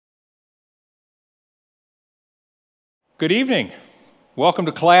Good evening. Welcome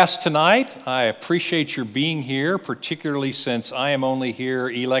to class tonight. I appreciate your being here, particularly since I am only here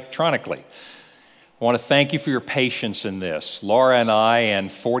electronically. I want to thank you for your patience in this. Laura and I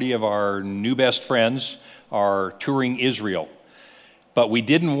and 40 of our new best friends are touring Israel. But we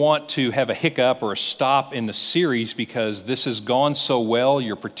didn't want to have a hiccup or a stop in the series because this has gone so well.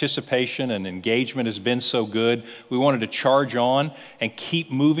 Your participation and engagement has been so good. We wanted to charge on and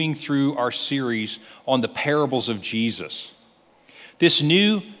keep moving through our series on the parables of Jesus. This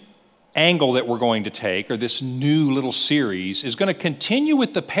new angle that we're going to take, or this new little series, is going to continue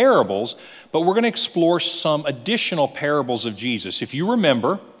with the parables, but we're going to explore some additional parables of Jesus. If you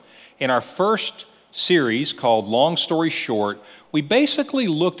remember, in our first series called Long Story Short, we basically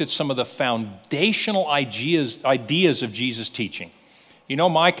looked at some of the foundational ideas of Jesus' teaching. You know,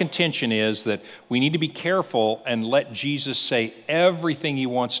 my contention is that we need to be careful and let Jesus say everything he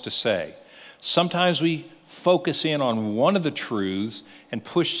wants to say. Sometimes we focus in on one of the truths and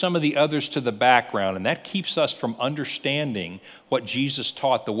push some of the others to the background, and that keeps us from understanding what Jesus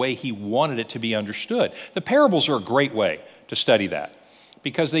taught the way he wanted it to be understood. The parables are a great way to study that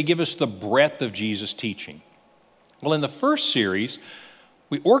because they give us the breadth of Jesus' teaching. Well, in the first series,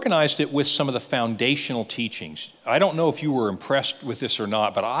 we organized it with some of the foundational teachings. I don't know if you were impressed with this or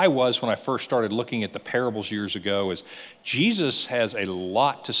not, but I was when I first started looking at the parables years ago, is Jesus has a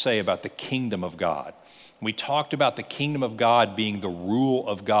lot to say about the kingdom of God. We talked about the kingdom of God being the rule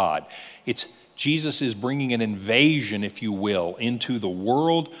of God. Jesus is bringing an invasion, if you will, into the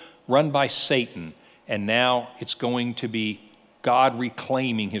world run by Satan, and now it's going to be God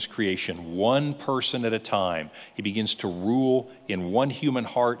reclaiming his creation, one person at a time. He begins to rule in one human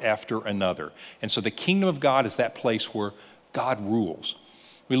heart after another. And so the kingdom of God is that place where God rules.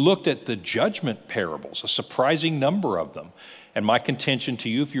 We looked at the judgment parables, a surprising number of them. And my contention to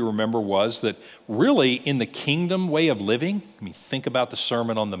you, if you remember, was that really in the kingdom way of living, think about the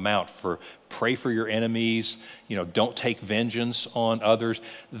Sermon on the Mount for pray for your enemies, don't take vengeance on others.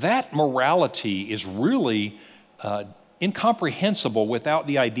 That morality is really incomprehensible without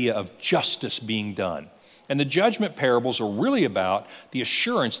the idea of justice being done. And the judgment parables are really about the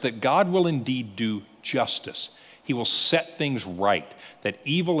assurance that God will indeed do justice. He will set things right, that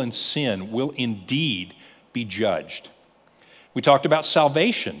evil and sin will indeed be judged. We talked about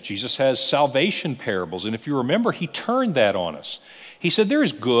salvation. Jesus has salvation parables, and if you remember, he turned that on us. He said there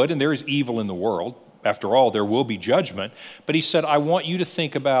is good and there is evil in the world. After all, there will be judgment. But he said, I want you to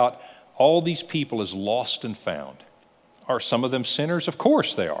think about all these people as lost and found. Are some of them sinners? Of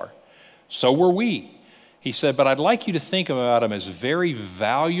course they are. So were we. He said, but I'd like you to think about them as very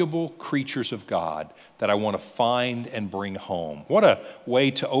valuable creatures of God that I want to find and bring home. What a way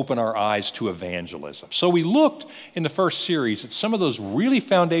to open our eyes to evangelism. So we looked in the first series at some of those really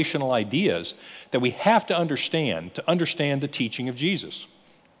foundational ideas that we have to understand the teaching of Jesus.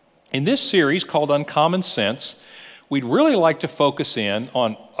 In this series called Uncommon Sense, we'd really like to focus in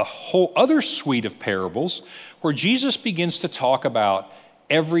on a whole other suite of parables where Jesus begins to talk about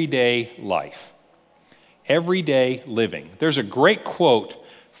everyday life, everyday living. There's a great quote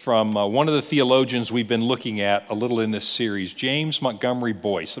from one of the theologians we've been looking at a little in this series, James Montgomery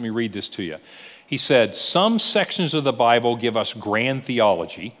Boyce. Let me read this to you. He said, some sections of the Bible give us grand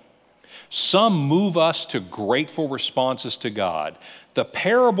theology. Some move us to grateful responses to God. The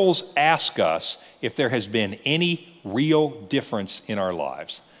parables ask us if there has been any real difference in our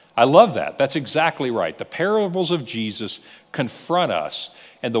lives. I love that. That's exactly right. The parables of Jesus confront us,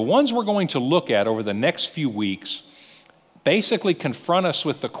 and the ones we're going to look at over the next few weeks basically confront us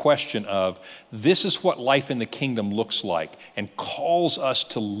with the question of this is what life in the kingdom looks like and calls us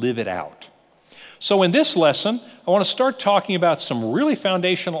to live it out. So in this lesson, I want to start talking about some really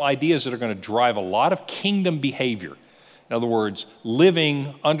foundational ideas that are going to drive a lot of kingdom behavior. In other words,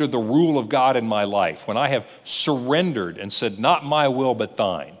 living under the rule of God in my life, when I have surrendered and said, not my will but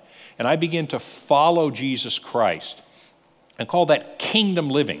thine, and I begin to follow Jesus Christ and call that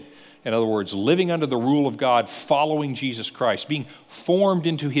kingdom living. In other words, living under the rule of God, following Jesus Christ, being formed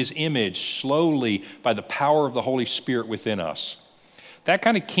into his image slowly by the power of the Holy Spirit within us. That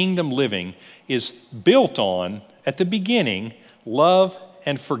kind of kingdom living is built on, at the beginning, love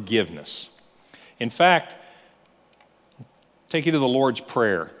and forgiveness. In fact, take you to the Lord's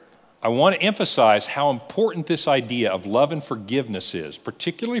Prayer. I want to emphasize how important this idea of love and forgiveness is,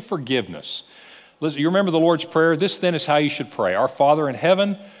 particularly forgiveness. Listen, you remember the Lord's Prayer? This then is how you should pray. Our Father in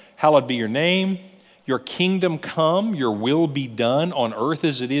heaven, hallowed be your name. Your kingdom come, your will be done on earth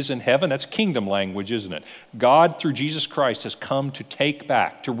as it is in heaven. That's kingdom language, isn't it? God, through Jesus Christ, has come to take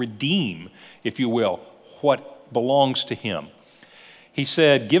back, to redeem, if you will, what belongs to him. He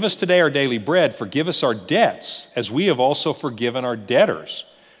said, give us today our daily bread, forgive us our debts, as we have also forgiven our debtors.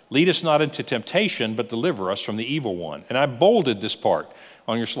 Lead us not into temptation, but deliver us from the evil one. And I bolded this part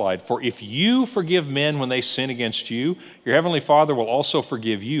on your slide. For if you forgive men when they sin against you, your heavenly Father will also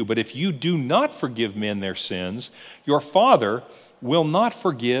forgive you. But if you do not forgive men their sins, your Father will not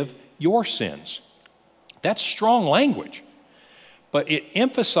forgive your sins. That's strong language. But it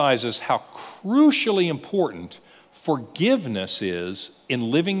emphasizes how crucially important forgiveness is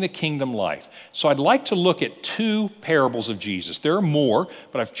in living the kingdom life. So I'd like to look at two parables of Jesus. There are more,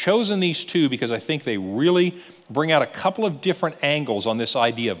 but I've chosen these two because I think they really bring out a couple of different angles on this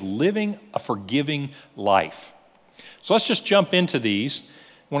idea of living a forgiving life. So let's just jump into these.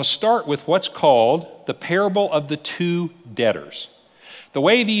 I want to start with what's called the parable of the two debtors. The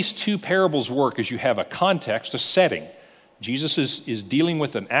way these two parables work is you have a context, a setting. Jesus is dealing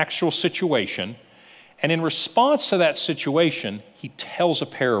with an actual situation, and in response to that situation, he tells a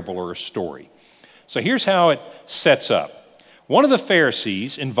parable or a story. So here's how it sets up. One of the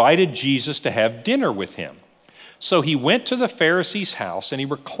Pharisees invited Jesus to have dinner with him. So he went to the Pharisee's house and he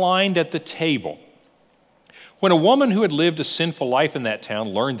reclined at the table. When a woman who had lived a sinful life in that town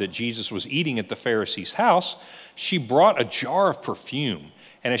learned that Jesus was eating at the Pharisee's house, she brought a jar of perfume,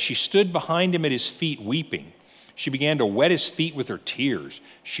 and as she stood behind him at his feet weeping, she began to wet his feet with her tears.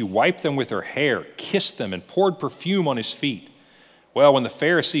 She wiped them with her hair, kissed them, and poured perfume on his feet. Well, when the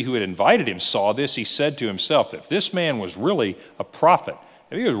Pharisee who had invited him saw this, he said to himself, if this man was really a prophet,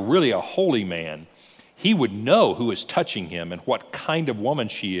 if he was really a holy man, he would know who is touching him and what kind of woman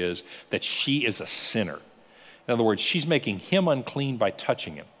she is, that she is a sinner. In other words, she's making him unclean by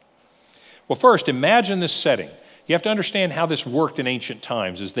touching him. Well, first, imagine this setting. You have to understand how this worked in ancient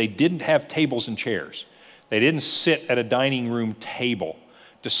times, is they didn't have tables and chairs. They didn't sit at a dining room table,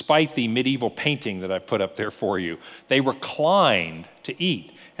 despite the medieval painting that I put up there for you. They reclined to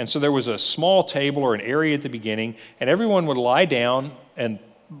eat. And so there was a small table or an area at the beginning, and everyone would lie down and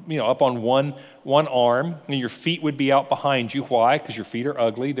up on one arm, and your feet would be out behind you. Why? Because your feet are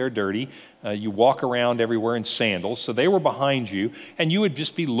ugly, they're dirty. You walk around everywhere in sandals, so they were behind you, and you would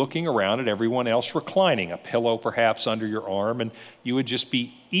just be looking around at everyone else reclining, a pillow perhaps under your arm, and you would just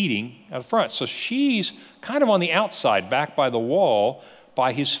be eating out front. So she's kind of on the outside, back by the wall,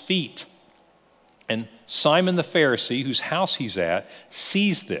 by his feet. And Simon the Pharisee, whose house he's at,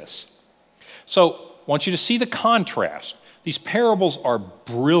 sees this. So I want you to see the contrast. These parables are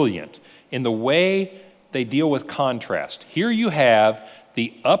brilliant in the way they deal with contrast. Here you have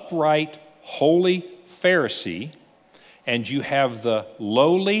the upright, holy Pharisee, and you have the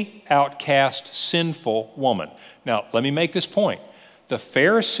lowly, outcast, sinful woman. Now, let me make this point. The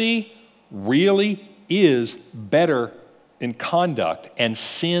Pharisee really is better in conduct and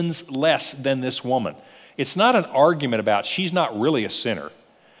sins less than this woman. It's not an argument about she's not really a sinner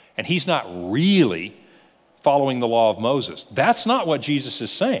and he's not really following the law of Moses. That's not what Jesus is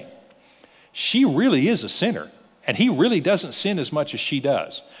saying. She really is a sinner, and he really doesn't sin as much as she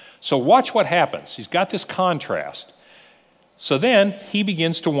does. So watch what happens. He's got this contrast. So then he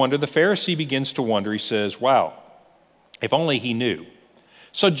begins to wonder, the Pharisee begins to wonder, he says, wow, if only he knew.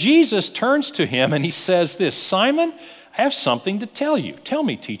 So Jesus turns to him and he says this, Simon, I have something to tell you. Tell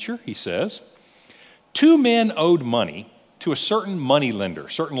me, teacher, he says. 2 men owed money to a certain money lender,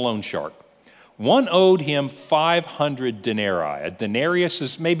 certain loan shark. One owed him 500 denarii. A denarius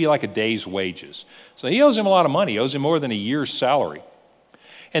is maybe like a day's wages. So he owes him a lot of money. He owes him more than a year's salary.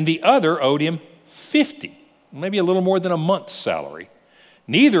 And the other owed him 50, maybe a little more than a month's salary.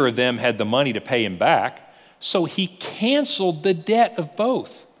 Neither of them had the money to pay him back, so he canceled the debt of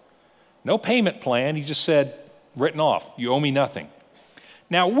both. No payment plan. He just said, written off. You owe me nothing.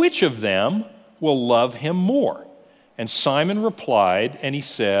 Now, which of them will love him more? And Simon replied, and he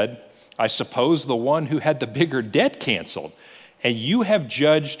said, I suppose the one who had the bigger debt canceled. And you have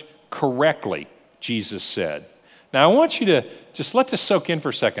judged correctly, Jesus said. Now, I want you to just let this soak in for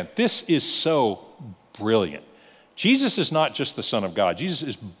a second. This is so brilliant. Jesus is not just the Son of God. Jesus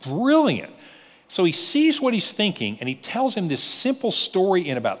is brilliant. So he sees what he's thinking, and he tells him this simple story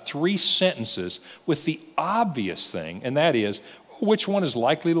in about 3 sentences with the obvious thing, and that is, which one is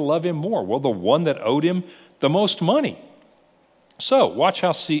likely to love him more? Well, the one that owed him the most money. So watch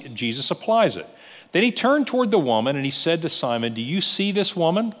how Jesus applies it. Then he turned toward the woman and he said to Simon, do you see this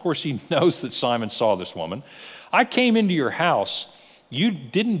woman? Of course, he knows that Simon saw this woman. I came into your house. You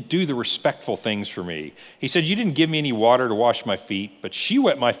didn't do the respectful things for me. He said, you didn't give me any water to wash my feet, but she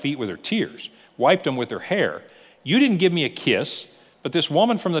wet my feet with her tears, wiped them with her hair. You didn't give me a kiss, but this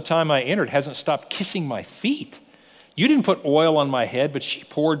woman from the time I entered hasn't stopped kissing my feet. You didn't put oil on my head, but she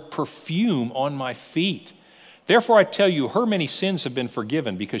poured perfume on my feet. Therefore, I tell you, her many sins have been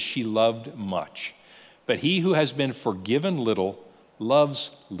forgiven because she loved much. But he who has been forgiven little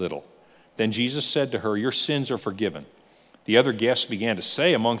loves little. Then Jesus said to her, your sins are forgiven. The other guests began to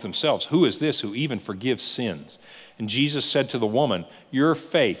say among themselves, who is this who even forgives sins? And Jesus said to the woman, your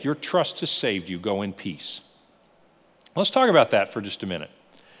faith, your trust has saved you. Go in peace. Let's talk about that for just a minute.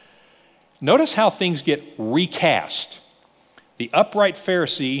 Notice how things get recast. The upright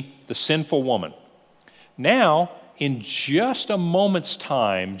Pharisee, the sinful woman. Now, in just a moment's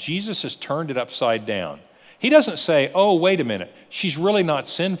time, Jesus has turned it upside down. He doesn't say, oh, wait a minute, she's really not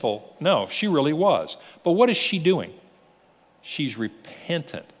sinful. No, she really was. But what is she doing? She's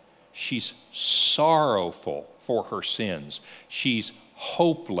repentant. She's sorrowful for her sins. She's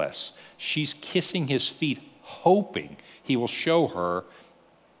hopeless. She's kissing his feet, hoping he will show her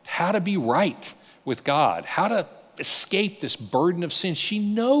how to be right with God, how to escape this burden of sin. She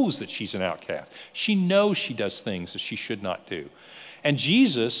knows that she's an outcast. She knows she does things that she should not do. And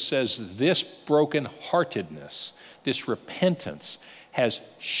Jesus says this brokenheartedness, this repentance has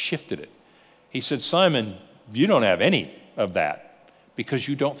shifted it. He said, Simon, you don't have any of that because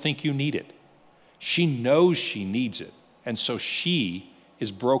you don't think you need it. She knows she needs it, and so she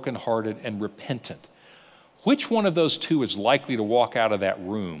is brokenhearted and repentant. Which one of those two is likely to walk out of that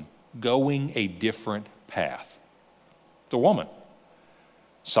room going a different path? The woman.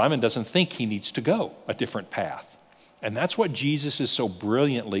 Simon doesn't think he needs to go a different path. And that's what Jesus is so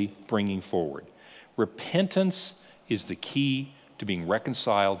brilliantly bringing forward. Repentance is the key to being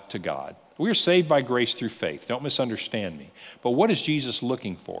reconciled to God. We are saved by grace through faith. Don't misunderstand me. But what is Jesus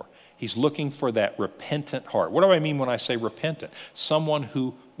looking for? He's looking for that repentant heart. What do I mean when I say repentant? Someone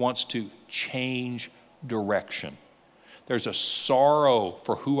who wants to change direction. There's a sorrow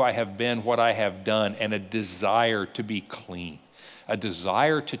for who I have been, what I have done, and a desire to be clean, a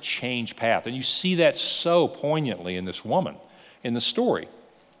desire to change path. And you see that so poignantly in this woman, in the story.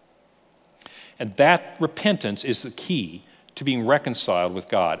 And that repentance is the key to being reconciled with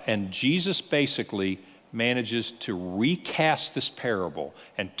God. And Jesus basically manages to recast this parable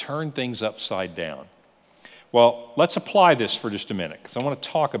and turn things upside down. Well, let's apply this for just a minute, because I want to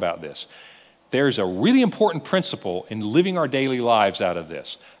talk about this. There's a really important principle in living our daily lives out of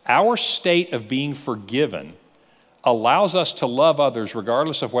this. Our state of being forgiven allows us to love others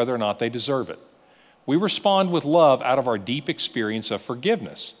regardless of whether or not they deserve it. We respond with love out of our deep experience of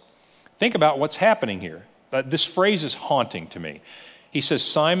forgiveness. Think about what's happening here. This phrase is haunting to me. He says,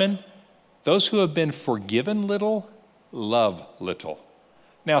 Simon, those who have been forgiven little, love little.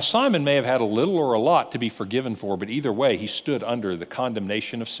 Now, Simon may have had a little or a lot to be forgiven for, but either way, he stood under the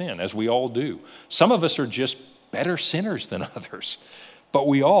condemnation of sin, as we all do. Some of us are just better sinners than others, but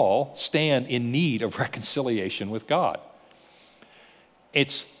we all stand in need of reconciliation with God.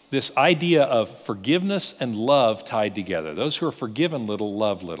 It's this idea of forgiveness and love tied together. Those who are forgiven little,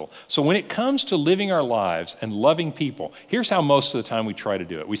 love little. So when it comes to living our lives and loving people, here's how most of the time we try to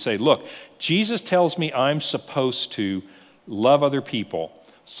do it. We say, look, Jesus tells me I'm supposed to love other people,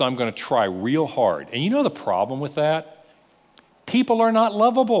 so I'm going to try real hard. And you know the problem with that? People are not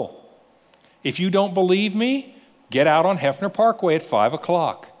lovable. If you don't believe me, get out on Hefner Parkway at 5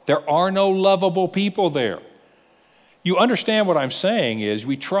 o'clock. There are no lovable people there. You understand what I'm saying is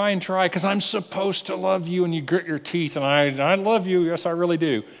we try and try because I'm supposed to love you, and you grit your teeth and I love you. Yes, I really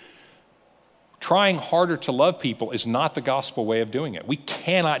do. Trying harder to love people is not the gospel way of doing it. We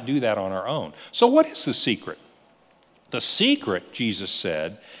cannot do that on our own. So what is the secret? The secret, Jesus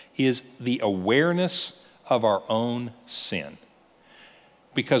said, is the awareness of our own sin.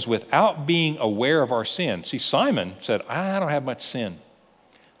 Because without being aware of our sin, see, Simon said, I don't have much sin.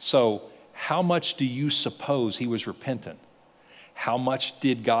 So how much do you suppose he was repentant? How much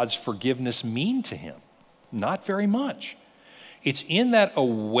did God's forgiveness mean to him? Not very much. It's in that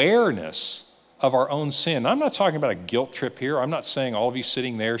awareness of our own sin. I'm not talking about a guilt trip here. I'm not saying all of you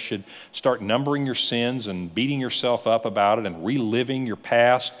sitting there should start numbering your sins and beating yourself up about it and reliving your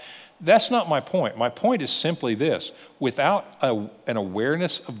past. That's not my point. My point is simply this. Without an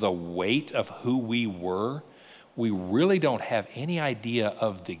awareness of the weight of who we were, we really don't have any idea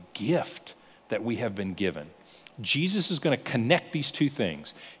of the gift that we have been given. Jesus is going to connect these two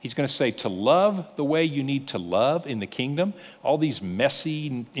things. He's going to say to love the way you need to love in the kingdom, all these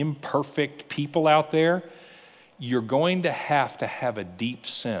messy, imperfect people out there, you're going to have a deep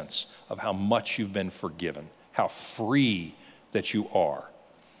sense of how much you've been forgiven, how free that you are.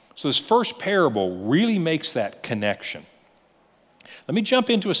 So this first parable really makes that connection. Let me jump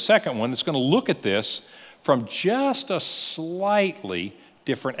into a second one that's going to look at this from just a slightly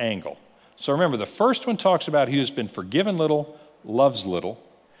different angle. So remember, the first one talks about he who has been forgiven little, loves little.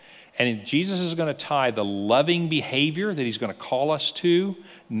 And Jesus is going to tie the loving behavior that he's going to call us to,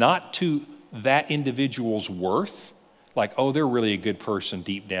 not to that individual's worth, like, oh, they're really a good person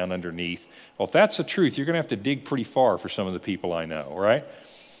deep down underneath. Well, if that's the truth, you're going to have to dig pretty far for some of the people I know, right?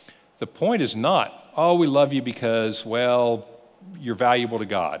 The point is not, oh, we love you because, well, you're valuable to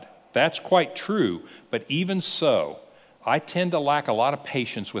God. That's quite true, but even so, I tend to lack a lot of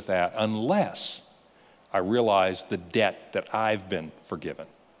patience with that unless I realize the debt that I've been forgiven.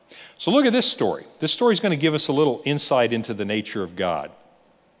 So look at this story. This story is going to give us a little insight into the nature of God.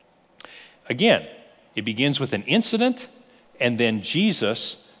 Again, it begins with an incident and then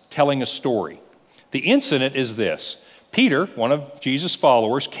Jesus telling a story. The incident is this. Peter, one of Jesus'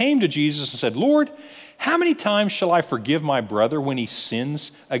 followers, came to Jesus and said, Lord, how many times shall I forgive my brother when he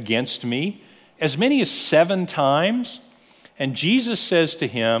sins against me? As many as 7 times? And Jesus says to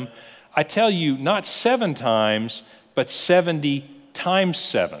him, I tell you, not 7 times, but 70 times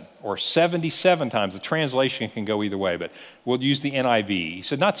 7, or 77 times. The translation can go either way, but we'll use the NIV. He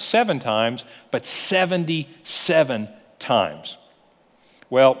said, not 7 times, but 77 times.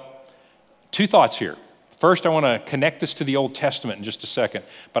 Well, 2 thoughts here. First, I want to connect this to the Old Testament in just a second,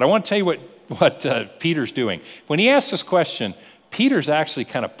 but I want to tell you what Peter's doing. When he asks this question, Peter's actually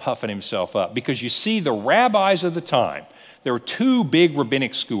kind of puffing himself up because you see the rabbis of the time, there were 2 big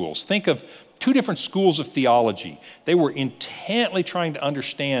rabbinic schools. Think of 2 different schools of theology. They were intently trying to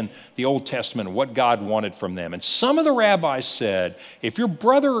understand the Old Testament and what God wanted from them. And some of the rabbis said, if your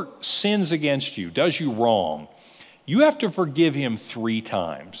brother sins against you, does you wrong, you have to forgive him 3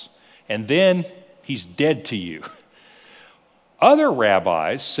 times. And then he's dead to you. Other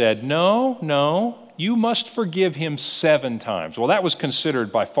rabbis said, no, you must forgive him 7 times. Well, that was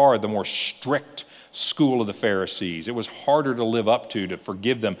considered by far the more strict school of the Pharisees. It was harder to live up to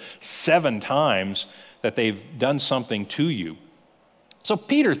forgive them 7 times that they've done something to you. So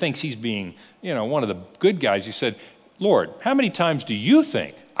Peter thinks he's being, one of the good guys. He said, Lord, how many times do you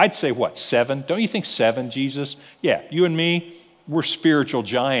think? I'd say, what, 7? Don't you think 7, Jesus? Yeah, you and me, we're spiritual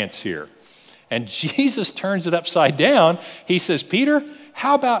giants here. And Jesus turns it upside down. He says, Peter,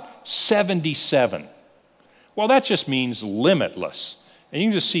 how about 77? Well, that just means limitless. And you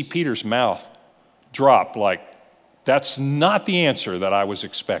can just see Peter's mouth drop like, that's not the answer that I was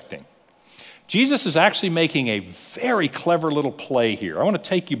expecting. Jesus is actually making a very clever little play here. I want to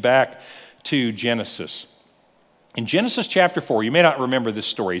take you back to Genesis. In Genesis chapter 4, you may not remember this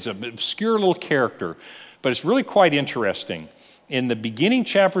story. He's an obscure little character, but it's really quite interesting. In the beginning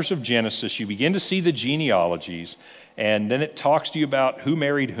chapters of Genesis, you begin to see the genealogies, and then it talks to you about who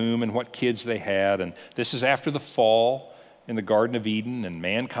married whom and what kids they had. And this is after the fall in the Garden of Eden, and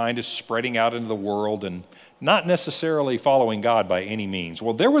mankind is spreading out into the world and not necessarily following God by any means.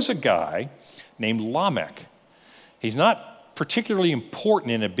 Well, there was a guy named Lamech. He's not particularly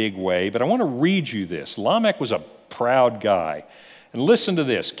important in a big way, but I want to read you this. Lamech was a proud guy. And listen to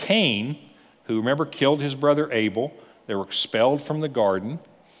this. Cain, who, remember, killed his brother Abel, they were expelled from the garden,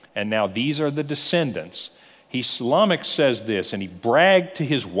 and now these are the descendants. Lamech says this, and he bragged to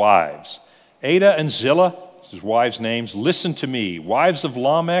his wives. Adah and Zillah, his wives' names, listen to me. Wives of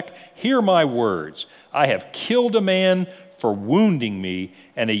Lamech, hear my words. I have killed a man for wounding me,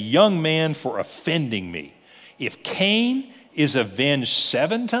 and a young man for offending me. If Cain is avenged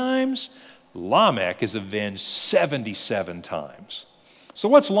 7 times, Lamech is avenged 77 times. So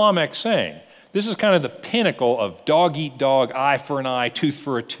what's Lamech saying? This is kind of the pinnacle of dog eat dog, eye for an eye, tooth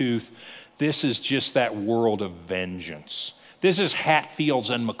for a tooth. This is just that world of vengeance. This is Hatfields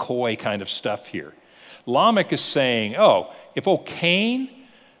and McCoy kind of stuff here. Lamech is saying, if old Cain,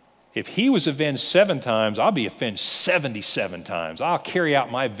 if he was avenged 7 times, I'll be avenged 77 times. I'll carry out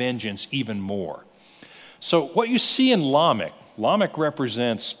my vengeance even more. So what you see in Lamech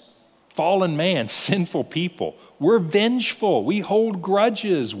represents fallen man, sinful people. We're vengeful. We hold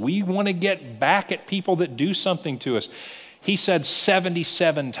grudges. We want to get back at people that do something to us. He said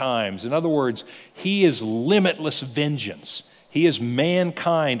 77 times. In other words, he is limitless vengeance. He is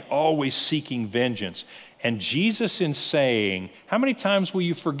mankind always seeking vengeance. And Jesus in saying, how many times will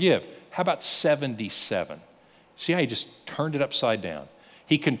you forgive? How about 77? See how he just turned it upside down?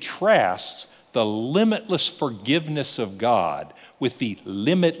 He contrasts the limitless forgiveness of God with the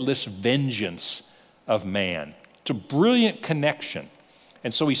limitless vengeance of man. It's a brilliant connection.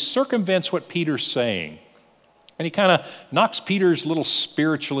 And so he circumvents what Peter's saying. And he kind of knocks Peter's little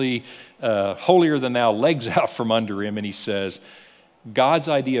spiritually holier than thou legs out from under him. And he says, God's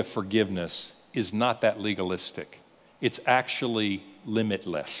idea of forgiveness is not that legalistic. It's actually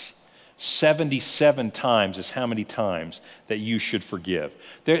limitless. 77 times is how many times that you should forgive.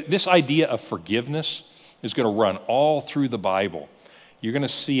 This idea of forgiveness is going to run all through the Bible. You're going to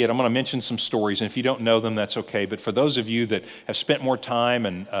see it. I'm going to mention some stories, and if you don't know them, that's okay. But for those of you that have spent more time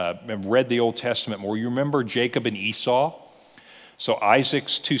and have read the Old Testament more, you remember Jacob and Esau? So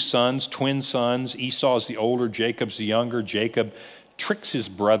Isaac's two sons, twin sons. Esau's the older, Jacob's the younger. Jacob tricks his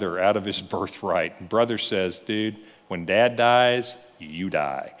brother out of his birthright. And brother says, dude, when dad dies, you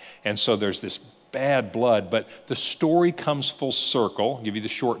die. And so there's this bad blood, but the story comes full circle, I'll give you the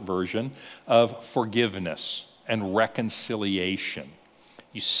short version, of forgiveness and reconciliation.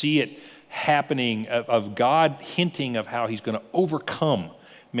 You see it happening, of God hinting of how he's going to overcome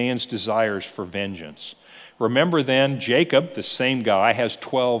man's desires for vengeance. Remember then, Jacob, the same guy, has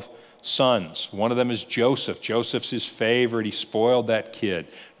 12 sons. One of them is Joseph. Joseph's his favorite. He spoiled that kid.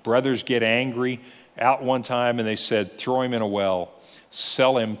 Brothers get angry out one time, and they said, throw him in a well,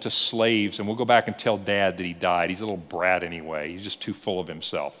 sell him to slaves, and we'll go back and tell dad that he died. He's a little brat anyway. He's just too full of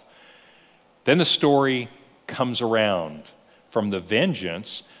himself. Then the story comes around from the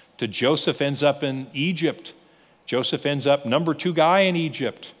vengeance to Joseph ends up in Egypt. Joseph ends up number 2 guy in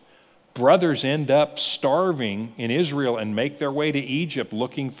Egypt. Brothers end up starving in Israel and make their way to Egypt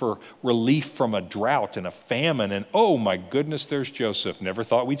looking for relief from a drought and a famine. And oh my goodness, there's Joseph. Never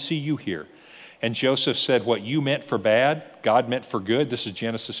thought we'd see you here. And Joseph said, what you meant for bad, God meant for good. This is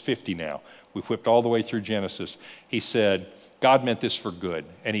Genesis 50 now. We've whipped all the way through Genesis. He said, God meant this for good.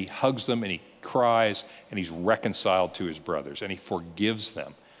 And he hugs them and he cries and he's reconciled to his brothers and he forgives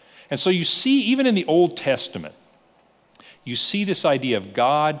them. And so you see, even in the Old Testament, you see this idea of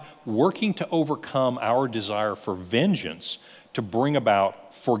God working to overcome our desire for vengeance to bring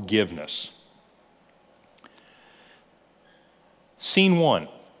about forgiveness. Scene 1.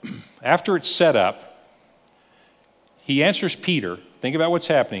 After it's set up, he answers Peter. Think about what's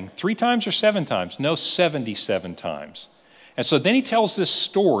happening. 3 times or 7 times? No, 77 times. And so then he tells this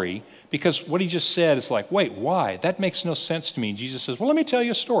story because what he just said is like, wait, why? That makes no sense to me. And Jesus says, well, let me tell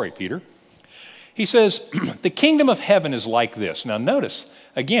you a story, Peter. He says, the kingdom of heaven is like this. Now notice,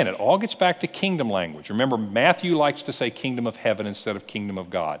 again, it all gets back to kingdom language. Remember, Matthew likes to say kingdom of heaven instead of kingdom of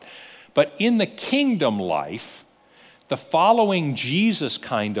God. But in the kingdom life, the following Jesus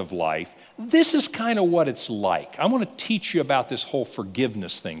kind of life, this is kind of what it's like. I want to teach you about this whole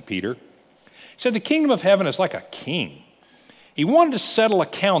forgiveness thing, Peter. He said the kingdom of heaven is like a king. He wanted to settle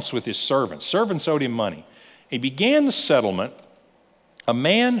accounts with his servants. Servants owed him money. He began the settlement. A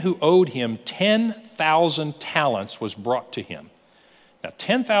man who owed him 10,000 talents was brought to him. Now,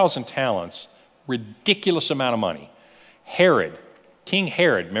 10,000 talents, ridiculous amount of money. Herod, King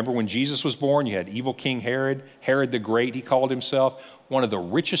Herod, remember when Jesus was born, you had evil King Herod, Herod the Great, he called himself, one of the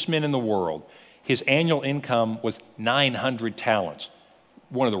richest men in the world. His annual income was 900 talents,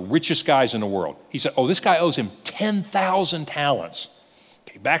 one of the richest guys in the world. He said, oh, this guy owes him 10,000 talents.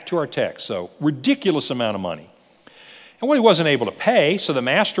 Okay, back to our text. So, ridiculous amount of money. And what he wasn't able to pay, so the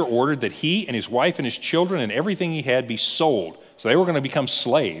master ordered that he and his wife and his children and everything he had be sold. So they were going to become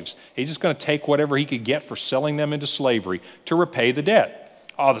slaves. He's just going to take whatever he could get for selling them into slavery to repay the debt.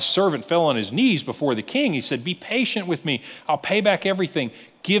 Oh, the servant fell on his knees before the king. He said, be patient with me. I'll pay back everything.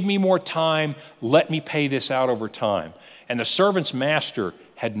 Give me more time. Let me pay this out over time. And the servant's master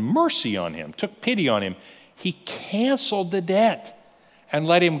had mercy on him, took pity on him. He canceled the debt and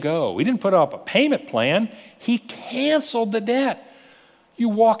let him go. He didn't put up a payment plan. He canceled the debt. You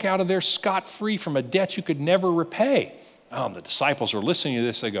walk out of there scot-free from a debt you could never repay. Oh, the disciples are listening to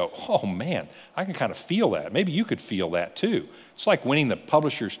this. They go, oh man, I can kind of feel that. Maybe you could feel that too. It's like winning the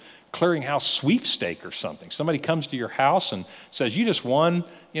Publishers Clearinghouse sweepstake or something. Somebody comes to your house and says, you just won,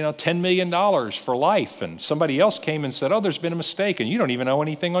 $10 million for life. And somebody else came and said, oh, there's been a mistake and you don't even owe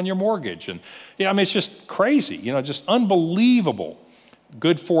anything on your mortgage. And it's just crazy, just unbelievable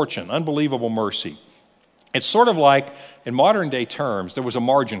good fortune, unbelievable mercy. It's sort of like, in modern day terms, there was a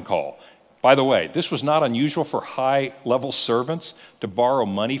margin call. By the way, this was not unusual for high-level servants to borrow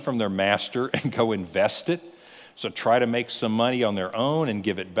money from their master and go invest it. So try to make some money on their own and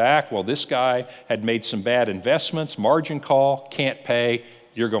give it back. Well, this guy had made some bad investments, margin call, can't pay,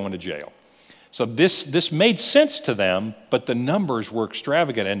 you're going to jail. So this made sense to them, but the numbers were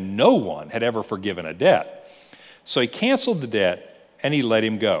extravagant and no one had ever forgiven a debt. So he canceled the debt and he let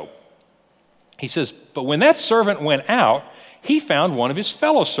him go. He says, but when that servant went out, he found one of his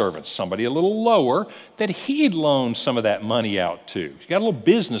fellow servants, somebody a little lower, that he'd loaned some of that money out to. He's got a little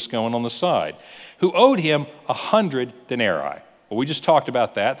business going on the side, who owed him 100 denarii. Well, we just talked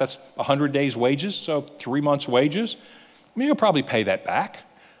about that. That's 100 days' wages, so 3 months' wages. You'll probably pay that back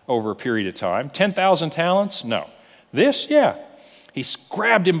over a period of time. 10,000 talents? No. This? Yeah. He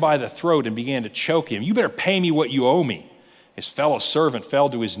grabbed him by the throat and began to choke him. You better pay me what you owe me. His fellow servant fell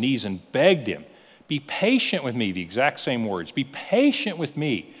to his knees and begged him, Be patient with me, the exact same words. Be patient with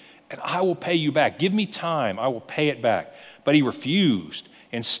me, and I will pay you back. Give me time, I will pay it back. But he refused.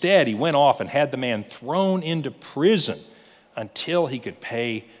 Instead, he went off and had the man thrown into prison until he could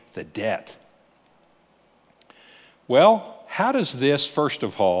pay the debt. Well, how does this, first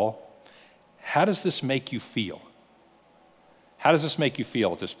of all, how does this make you feel? How does this make you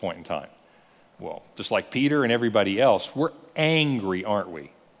feel at this point in time? Well, just like Peter and everybody else, we're angry, aren't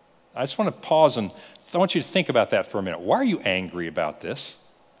we? I just want to pause and I want you to think about that for a minute. Why are you angry about this?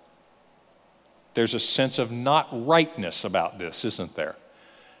 There's a sense of not rightness about this, isn't there?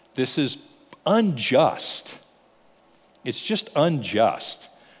 This is unjust. It's just unjust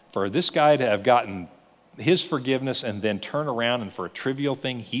for this guy to have gotten his forgiveness and then turn around and for a trivial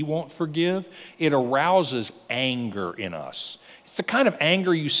thing he won't forgive. It arouses anger in us. It's the kind of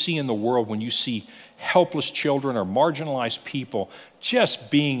anger you see in the world when you see helpless children or marginalized people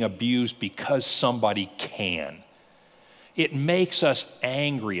just being abused because somebody can. It makes us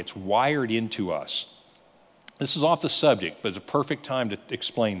angry. It's wired into us. This is off the subject, but it's a perfect time to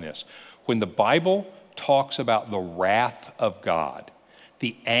explain this. When the Bible talks about the wrath of God,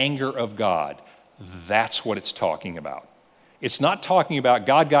 the anger of God, that's what it's talking about. It's not talking about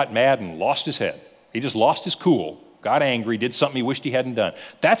God got mad and lost his head. He just lost his cool, got angry, did something he wished he hadn't done.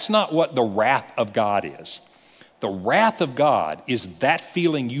 That's not what the wrath of God is. The wrath of God is that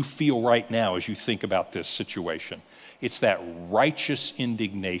feeling you feel right now as you think about this situation. It's that righteous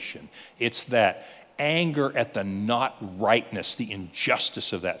indignation. It's that anger at the not rightness, the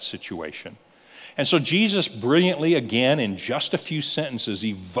injustice of that situation. And so Jesus brilliantly, again, in just a few sentences,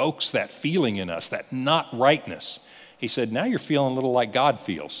 evokes that feeling in us, that not rightness. He said, now you're feeling a little like God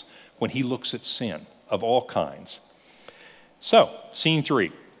feels when he looks at sin of all kinds. So, scene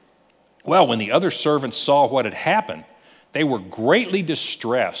 3. Well, when the other servants saw what had happened, they were greatly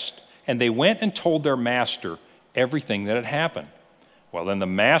distressed, and they went and told their master everything that had happened. Well, then the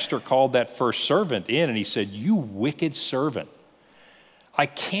master called that first servant in, and he said, you wicked servant. I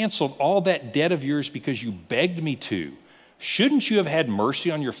canceled all that debt of yours because you begged me to. Shouldn't you have had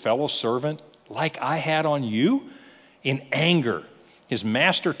mercy on your fellow servant like I had on you? In anger, his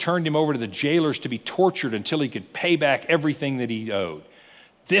master turned him over to the jailers to be tortured until he could pay back everything that he owed.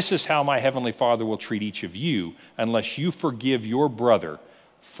 This is how my heavenly Father will treat each of you unless you forgive your brother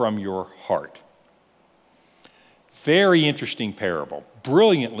from your heart. Very interesting parable,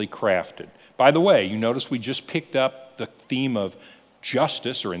 brilliantly crafted. By the way, you notice we just picked up the theme of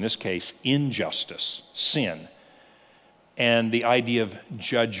justice, or in this case, injustice, sin, and the idea of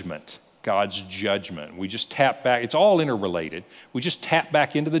judgment, God's judgment. We just tap back, it's all interrelated. We just tap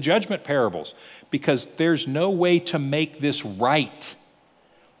back into the judgment parables because there's no way to make this right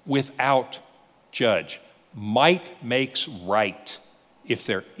without judge. Might makes right if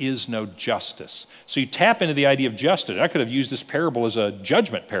there is no justice. So you tap into the idea of justice. I could have used this parable as a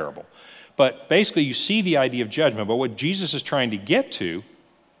judgment parable. But basically, you see the idea of judgment. But what Jesus is trying to get to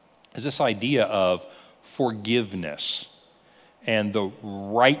is this idea of forgiveness and the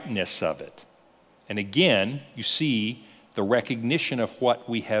rightness of it. And again, you see the recognition of what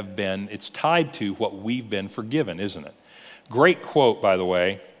we have been, it's tied to what we've been forgiven, isn't it? Great quote, by the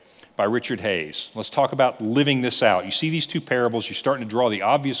way, by Richard Hayes. Let's talk about living this out. You see these two parables, you're starting to draw the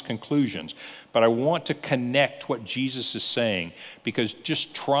obvious conclusions, but I want to connect what Jesus is saying because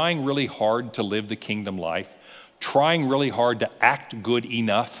just trying really hard to live the kingdom life, trying really hard to act good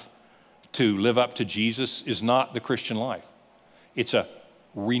enough to live up to Jesus is not the Christian life. It's a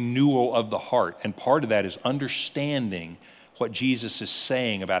renewal of the heart, and part of that is understanding what Jesus is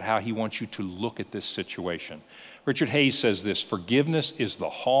saying about how he wants you to look at this situation. Richard Hayes says this, forgiveness is the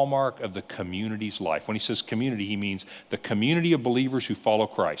hallmark of the community's life. When he says community, he means the community of believers who follow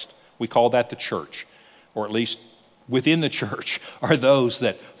Christ. We call that the church, or at least within the church are those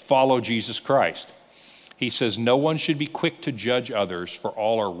that follow Jesus Christ. He says, no one should be quick to judge others, for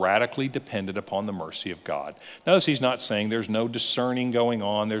all are radically dependent upon the mercy of God. Notice he's not saying there's no discerning going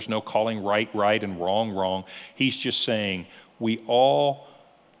on, there's no calling right, right, and wrong, wrong. He's just saying we all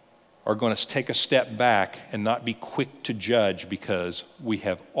are going to take a step back and not be quick to judge because we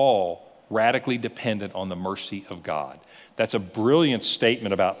have all radically dependent on the mercy of God. That's a brilliant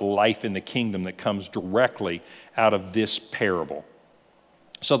statement about life in the kingdom that comes directly out of this parable.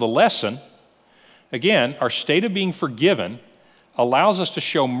 So the lesson, again, our state of being forgiven allows us to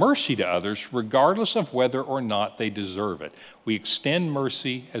show mercy to others regardless of whether or not they deserve it. We extend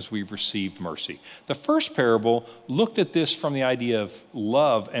mercy as we've received mercy. The first parable looked at this from the idea of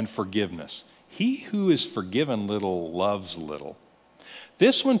love and forgiveness. He who is forgiven little loves little.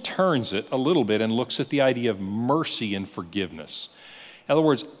 This one turns it a little bit and looks at the idea of mercy and forgiveness. In other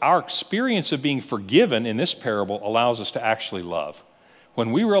words, our experience of being forgiven in this parable allows us to actually love.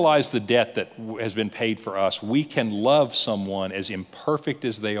 When we realize the debt that has been paid for us, we can love someone as imperfect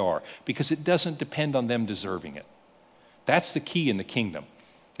as they are because it doesn't depend on them deserving it. That's the key in the kingdom.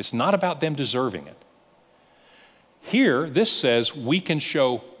 It's not about them deserving it. Here, this says we can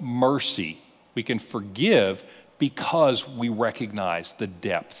show mercy. We can forgive because we recognize the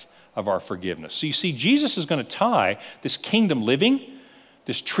depth of our forgiveness. So you see, Jesus is going to tie this kingdom living,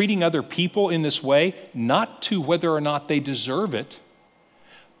 this treating other people in this way, not to whether or not they deserve it,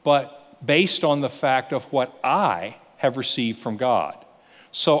 but based on the fact of what I have received from God.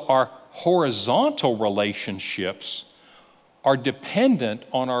 So our horizontal relationships are dependent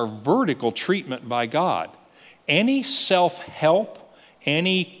on our vertical treatment by God. Any self-help,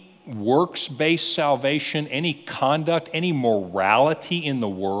 any works-based salvation, any conduct, any morality in the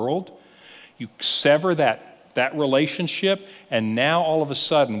world, you sever that relationship, and now all of a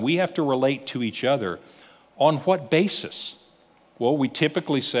sudden we have to relate to each other. On what basis? Well, we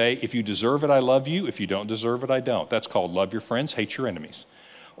typically say, if you deserve it, I love you. If you don't deserve it, I don't. That's called love your friends, hate your enemies.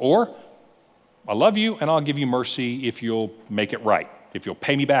 Or, I love you and I'll give you mercy if you'll make it right, if you'll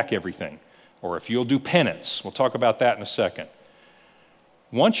pay me back everything, or if you'll do penance. We'll talk about that in a second.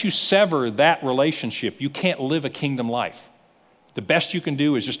 Once you sever that relationship, you can't live a kingdom life. The best you can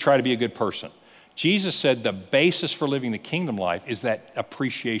do is just try to be a good person. Jesus said the basis for living the kingdom life is that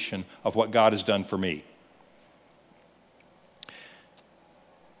appreciation of what God has done for me.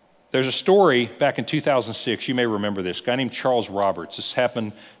 There's a story back in 2006, you may remember this, a guy named Charles Roberts. This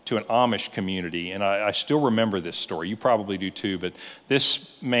happened to an Amish community, and I still remember this story. You probably do too, but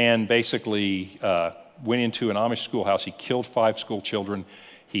this man basically went into an Amish schoolhouse. He killed 5 school children,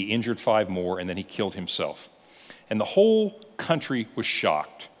 he injured 5 more, and then he killed himself. And the whole country was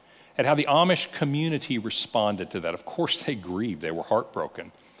shocked at how the Amish community responded to that. Of course, they grieved, they were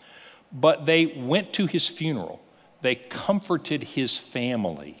heartbroken. But they went to his funeral, they comforted his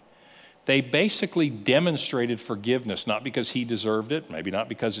family. They basically demonstrated forgiveness, not because he deserved it, maybe not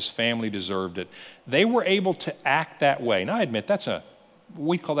because his family deserved it. They were able to act that way. And I admit,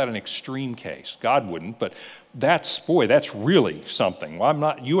 we call that an extreme case. God wouldn't, but that's really something.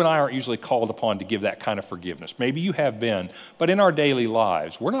 Well, you and I aren't usually called upon to give that kind of forgiveness. Maybe you have been, but in our daily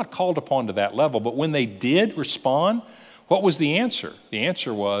lives, we're not called upon to that level. But when they did respond, what was the answer? The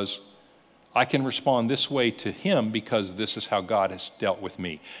answer was, I can respond this way to him because this is how God has dealt with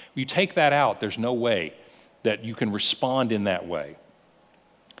me. You take that out, there's no way that you can respond in that way.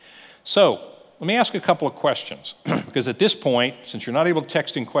 So, let me ask a couple of questions, because at this point, since you're not able to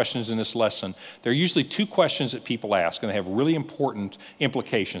text in questions in this lesson, there are usually 2 questions that people ask, and they have really important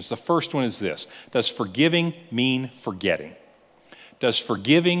implications. The first one is this: does forgiving mean forgetting? Does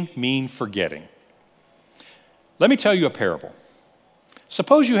forgiving mean forgetting? Let me tell you a parable.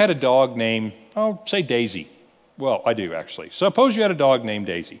 Suppose you had a dog named, say Daisy. Well, I do actually. Suppose you had a dog named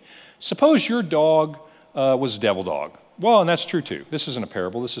Daisy. Suppose your dog was a devil dog. Well, and that's true too. This isn't a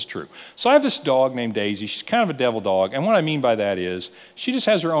parable, this is true. So I have this dog named Daisy. She's kind of a devil dog, and what I mean by that is she just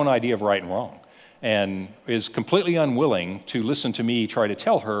has her own idea of right and wrong and is completely unwilling to listen to me try to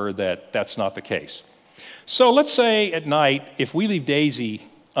tell her that that's not the case. So let's say at night, if we leave Daisy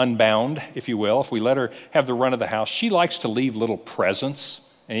unbound, if you will, if we let her have the run of the house, she likes to leave little presents.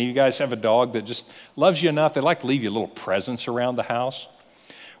 And you guys have a dog that just loves you enough, they like to leave you little presents around the house.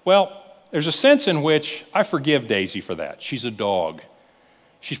 Well, there's a sense in which I forgive Daisy for that. She's a dog.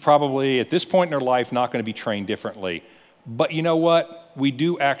 She's probably, at this point in her life, not going to be trained differently. But you know what? We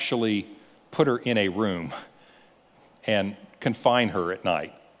do actually put her in a room and confine her at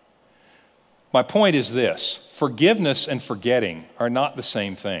night. My point is this: forgiveness and forgetting are not the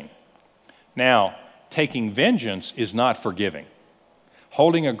same thing. Now, taking vengeance is not forgiving.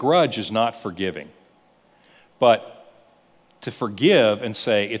 Holding a grudge is not forgiving. But to forgive and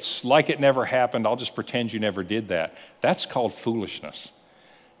say, it's like it never happened, I'll just pretend you never did that, that's called foolishness.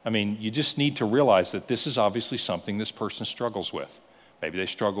 I mean, you just need to realize that this is obviously something this person struggles with. Maybe they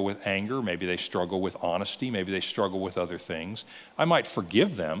struggle with anger, maybe they struggle with honesty, maybe they struggle with other things. I might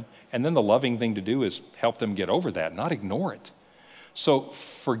forgive them, and then the loving thing to do is help them get over that, not ignore it. So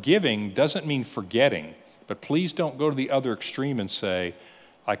forgiving doesn't mean forgetting, but please don't go to the other extreme and say,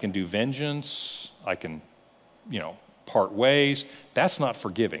 I can do vengeance, I can, part ways. That's not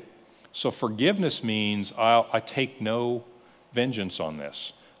forgiving. So forgiveness means I take no vengeance on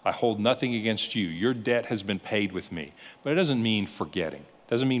this. I hold nothing against you. Your debt has been paid with me. But it doesn't mean forgetting.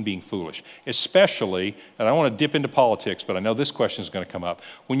 Doesn't mean being foolish. Especially, and I don't want to dip into politics, but I know this question is going to come up.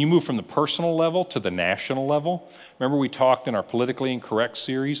 When you move from the personal level to the national level, remember we talked in our Politically Incorrect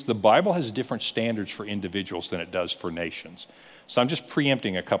series, the Bible has different standards for individuals than it does for nations. So I'm just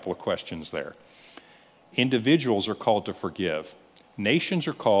preempting a couple of questions there. Individuals are called to forgive. Nations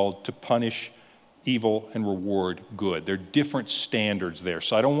are called to punish evil and reward good. There are different standards there.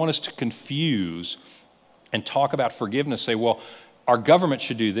 So I don't want us to confuse and talk about forgiveness, say, well, our government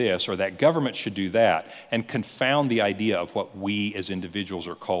should do this or that government should do that, and confound the idea of what we as individuals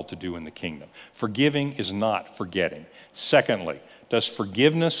are called to do in the kingdom. Forgiving is not forgetting. Secondly, does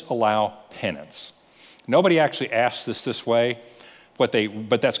forgiveness allow penance? Nobody actually asks this way, but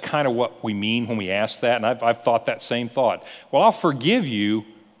that's kind of what we mean when we ask that, and I've thought that same thought. Well, I'll forgive you,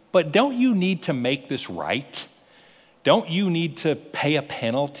 but don't you need to make this right? Don't you need to pay a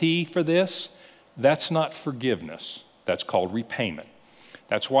penalty for this? That's not forgiveness. That's called repayment.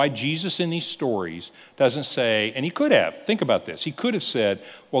 That's why Jesus in these stories doesn't say, and he could have, think about this, he could have said,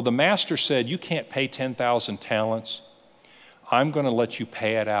 well, the master said, you can't pay 10,000 talents. I'm going to let you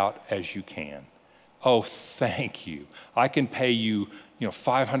pay it out as you can. Oh, thank you. I can pay you,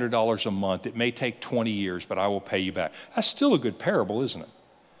 $500 a month. It may take 20 years, but I will pay you back. That's still a good parable, isn't it?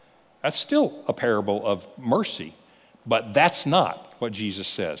 That's still a parable of mercy, but that's not what Jesus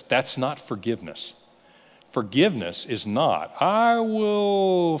says. That's not forgiveness. Forgiveness is not, I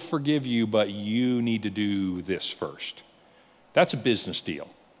will forgive you, but you need to do this first. That's a business deal.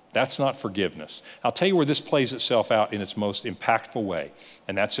 That's not forgiveness. I'll tell you where this plays itself out in its most impactful way,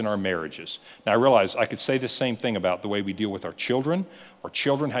 and that's in our marriages. Now, I realize I could say the same thing about the way we deal with our children, or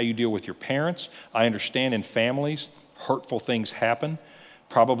children, how you deal with your parents. I understand in families, hurtful things happen.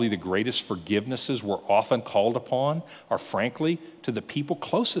 Probably the greatest forgivenesses we're often called upon are, frankly, to the people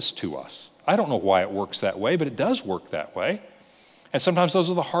closest to us. I don't know why it works that way, but it does work that way. And sometimes those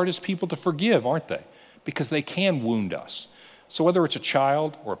are the hardest people to forgive, aren't they? Because they can wound us. So whether it's a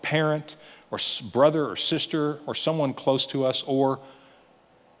child or a parent or brother or sister or someone close to us, or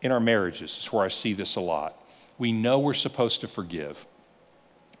in our marriages is where I see this a lot. We know we're supposed to forgive,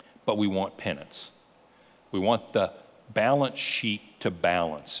 but we want penance. We want the balance sheet to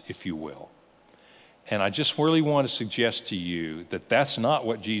balance, if you will. And I just really want to suggest to you that that's not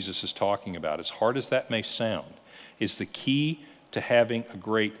what Jesus is talking about. As hard as that may sound, is the key to having a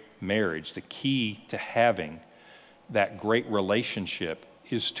great marriage, the key to having that great relationship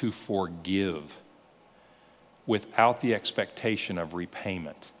is to forgive without the expectation of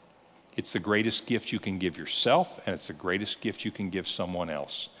repayment. It's the greatest gift you can give yourself, and it's the greatest gift you can give someone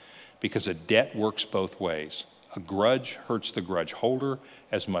else, because a debt works both ways. A grudge hurts the grudge holder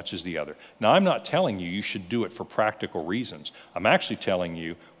as much as the other. Now, I'm not telling you should do it for practical reasons. I'm actually telling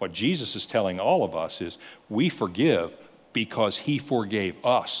you what Jesus is telling all of us is we forgive because he forgave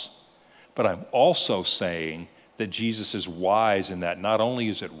us. But I'm also saying that Jesus is wise in that not only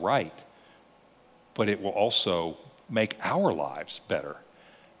is it right, but it will also make our lives better,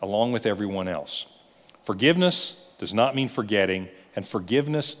 along with everyone else. Forgiveness does not mean forgetting, and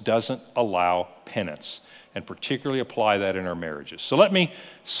forgiveness doesn't allow penance, and particularly apply that in our marriages. So let me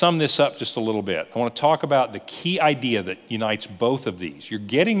sum this up just a little bit. I want to talk about the key idea that unites both of these. You're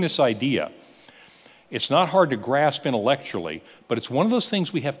getting this idea. It's not hard to grasp intellectually, but it's one of those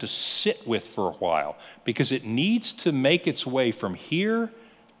things we have to sit with for a while because it needs to make its way from here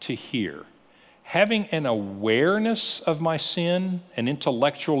to here. Having an awareness of my sin, an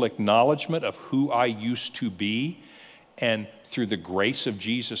intellectual acknowledgement of who I used to be, and through the grace of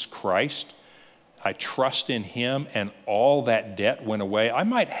Jesus Christ, I trust in him and all that debt went away. I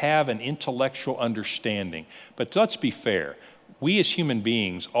might have an intellectual understanding, but let's be fair. We as human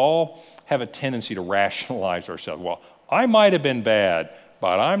beings all have a tendency to rationalize ourselves. Well, I might have been bad,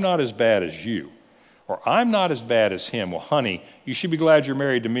 but I'm not as bad as you. Or I'm not as bad as him. Well, honey, you should be glad you're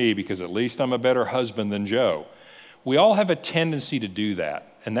married to me because at least I'm a better husband than Joe. We all have a tendency to do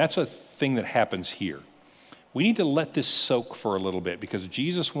that, and that's a thing that happens here. We need to let this soak for a little bit because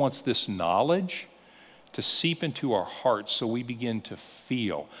Jesus wants this knowledge to seep into our hearts so we begin to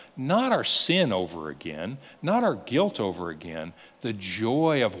feel, not our sin over again, not our guilt over again, the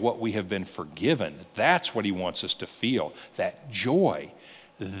joy of what we have been forgiven. That's what he wants us to feel, that joy.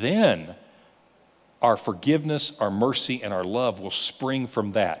 Then our forgiveness, our mercy, and our love will spring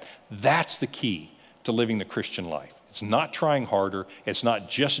from that. That's the key to living the Christian life. It's not trying harder. It's not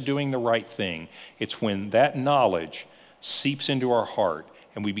just doing the right thing. It's when that knowledge seeps into our heart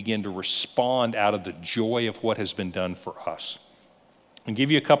and we begin to respond out of the joy of what has been done for us. I'll give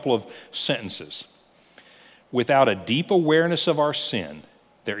you a couple of sentences. Without a deep awareness of our sin,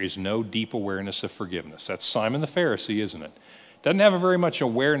 there is no deep awareness of forgiveness. That's Simon the Pharisee, isn't it? Doesn't have a very much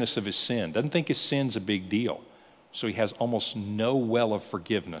awareness of his sin. Doesn't think his sin's a big deal. So he has almost no well of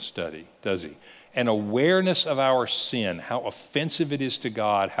forgiveness, does he? An awareness of our sin, how offensive it is to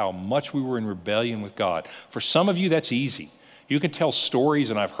God, how much we were in rebellion with God. For some of you, that's easy. You can tell stories,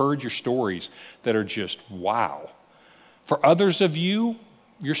 and I've heard your stories that are just wow. For others of you,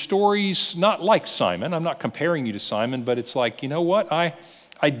 your story's not like Simon. I'm not comparing you to Simon, but it's like, you know what? I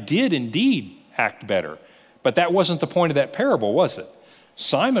did indeed act better. But that wasn't the point of that parable, was it?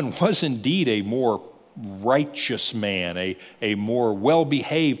 Simon was indeed a more righteous man, a more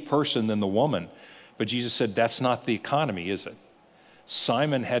well-behaved person than the woman. But Jesus said, that's not the economy, is it?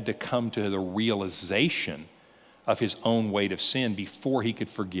 Simon had to come to the realization of his own weight of sin before he could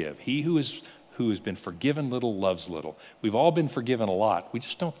forgive. He who has been forgiven little loves little. We've all been forgiven a lot. We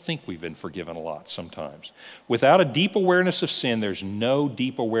just don't think we've been forgiven a lot sometimes. Without a deep awareness of sin, there's no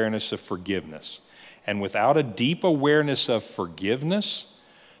deep awareness of forgiveness. And without a deep awareness of forgiveness,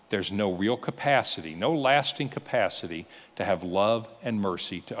 there's no real capacity, no lasting capacity to have love and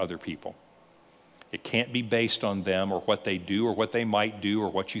mercy to other people. It can't be based on them or what they do or what they might do or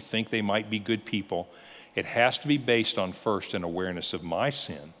what you think they might be good people. It has to be based on first an awareness of my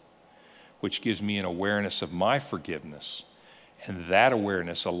sin, which gives me an awareness of my forgiveness. And that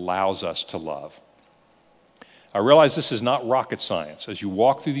awareness allows us to love. I realize this is not rocket science. As you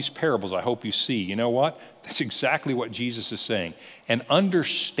walk through these parables, I hope you see, you know what? That's exactly what Jesus is saying. And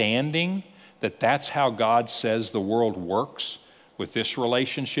understanding that that's how God says the world works with this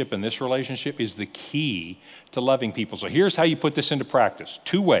relationship and this relationship is the key to loving people. So here's how you put this into practice.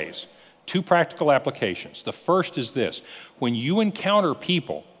 2 ways, 2 practical applications. The first is this. When you encounter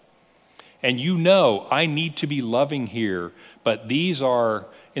people and you know, I need to be loving here, but these are,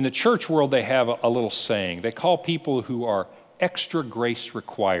 in the church world, they have a little saying. They call people who are extra grace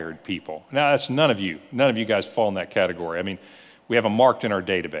required people. Now, that's none of you. None of you guys fall in that category. I mean, we have them marked in our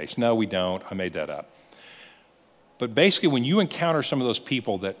database. No, we don't. I made that up. But basically, when you encounter some of those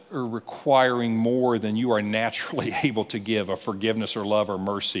people that are requiring more than you are naturally able to give of forgiveness or love or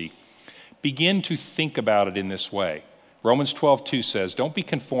mercy, begin to think about it in this way. Romans 12:2 says, don't be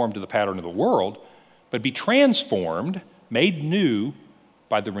conformed to the pattern of the world, but be transformed, made new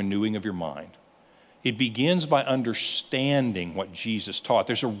by the renewing of your mind. It begins by understanding what Jesus taught.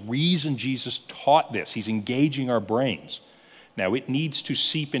 There's a reason Jesus taught this. He's engaging our brains. Now, it needs to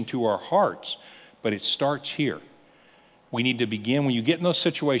seep into our hearts, but it starts here. We need to begin, when you get in those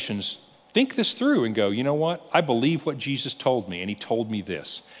situations, think this through and go, you know what? I believe what Jesus told me, and he told me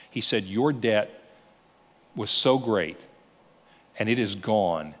this. He said, your debt was so great, and it is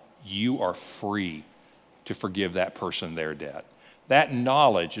gone. You are free to forgive that person their debt. That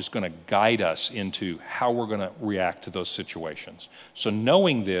knowledge is going to guide us into how we're going to react to those situations. So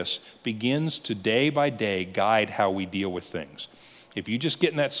knowing this begins to day by day guide how we deal with things. If you just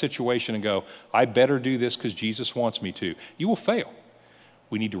get in that situation and go, I better do this because Jesus wants me to, you will fail.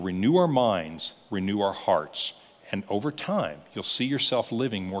 We need to renew our minds, renew our hearts, and over time, you'll see yourself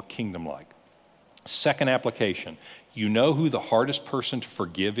living more kingdom-like. Second application, you know who the hardest person to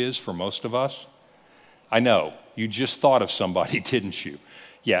forgive is for most of us? I know, you just thought of somebody, didn't you?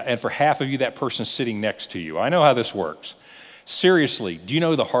 Yeah, and for half of you, that person's sitting next to you. I know how this works. Seriously, do you know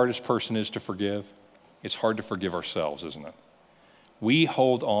who the hardest person is to forgive? It's hard to forgive ourselves, isn't it? We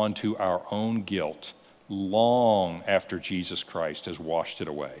hold on to our own guilt long after Jesus Christ has washed it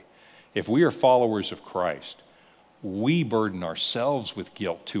away. If we are followers of Christ, we burden ourselves with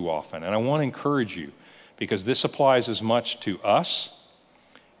guilt too often. And I want to encourage you, because this applies as much to us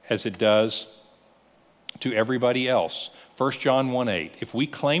as it does to everybody else. 1 John 1:8, if we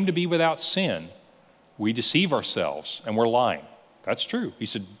claim to be without sin, we deceive ourselves and we're lying. That's true. He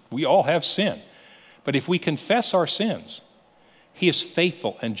said, we all have sin. But if we confess our sins, he is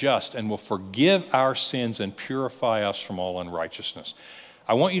faithful and just and will forgive our sins and purify us from all unrighteousness.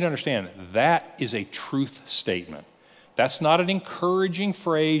 I want you to understand that is a truth statement. That's not an encouraging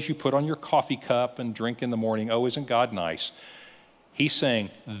phrase you put on your coffee cup and drink in the morning. Oh, isn't God nice? He's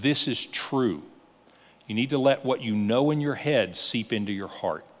saying this is true. You need to let what you know in your head seep into your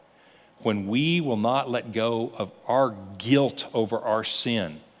heart. When we will not let go of our guilt over our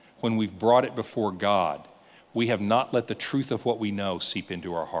sin, when we've brought it before God, we have not let the truth of what we know seep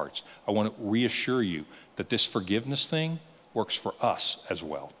into our hearts. I want to reassure you that this forgiveness thing works for us as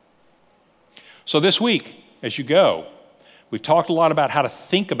well. So this week, as you go, we've talked a lot about how to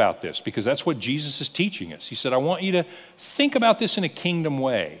think about this, because that's what Jesus is teaching us. He said, I want you to think about this in a kingdom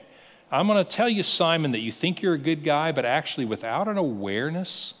way. I'm going to tell you, Simon, that you think you're a good guy, but actually without an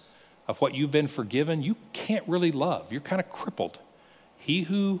awareness of what you've been forgiven, you can't really love. You're kind of crippled. He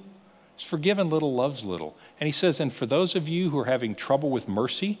who It's forgiven little loves little. And he says, and for those of you who are having trouble with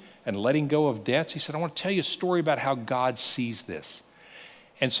mercy and letting go of debts, he said, I want to tell you a story about how God sees this.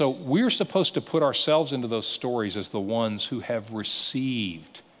 And so we're supposed to put ourselves into those stories as the ones who have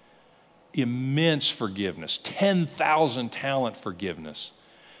received immense forgiveness, 10,000 talent forgiveness,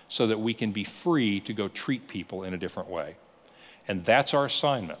 so that we can be free to go treat people in a different way. And that's our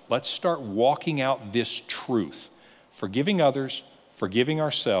assignment. Let's start walking out this truth, forgiving others, forgiving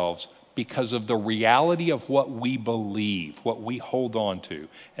ourselves, because of the reality of what we believe, what we hold on to,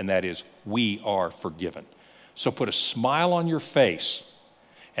 and that is we are forgiven. So put a smile on your face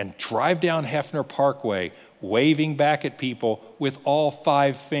and drive down Hefner Parkway waving back at people with all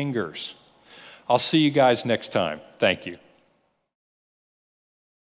 5 fingers. I'll see you guys next time. Thank you.